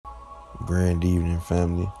Grand evening,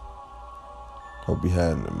 family. Hope you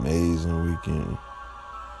had an amazing weekend.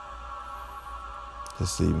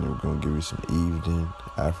 This evening we're going to give you some evening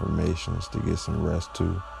affirmations to get some rest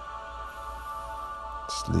to,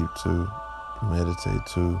 sleep to, meditate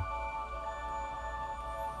to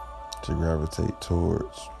gravitate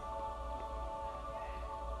towards.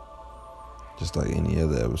 Just like any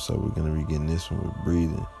other episode, we're going to be getting this one with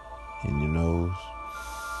breathing in your nose.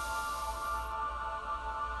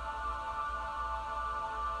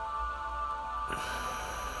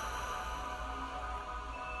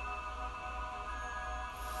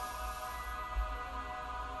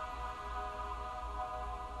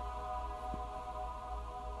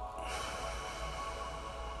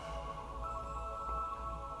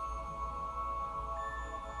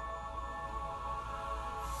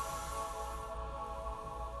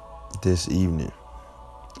 This evening,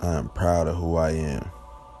 I am proud of who I am.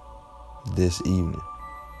 This evening,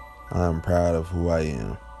 I am proud of who I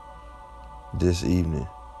am. This evening,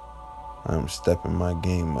 I am stepping my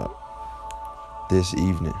game up. This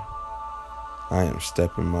evening, I am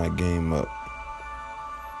stepping my game up.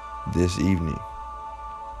 This evening,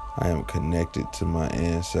 I am connected to my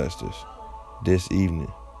ancestors. This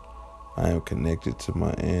evening, I am connected to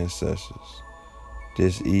my ancestors.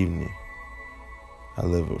 This evening, I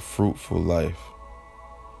live a fruitful life.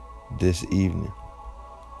 This evening,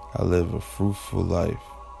 I live a fruitful life.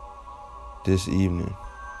 This evening,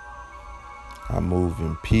 I move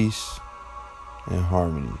in peace and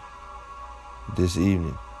harmony. This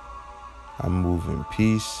evening, I move in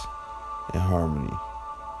peace and harmony.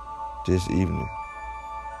 This evening,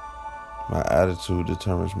 my attitude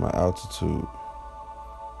determines my altitude.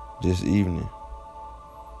 This evening,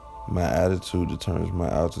 my attitude determines my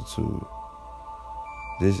altitude.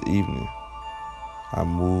 This evening, I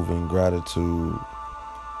move in gratitude.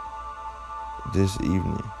 This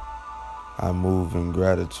evening, I move in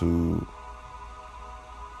gratitude.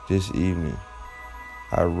 This evening,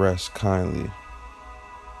 I rest kindly.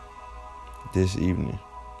 This evening,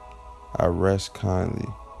 I rest kindly.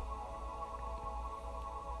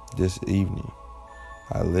 This evening,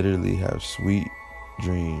 I literally have sweet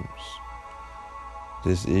dreams.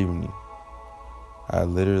 This evening, I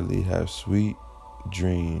literally have sweet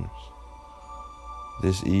dreams.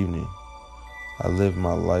 This evening, I live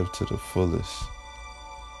my life to the fullest.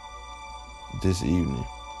 This evening,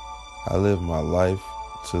 I live my life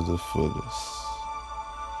to the fullest.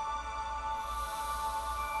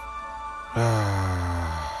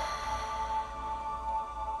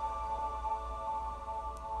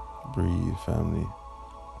 Breathe, family.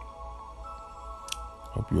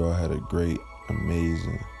 Hope you all had a great,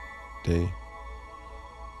 amazing day.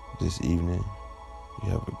 This evening, you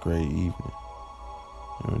have a great evening.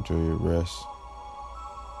 You enjoy your rest.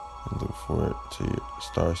 And look forward to your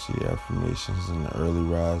starseed affirmations in the early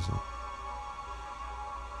rising.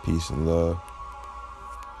 Peace and love.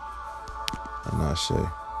 And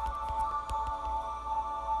Ashe.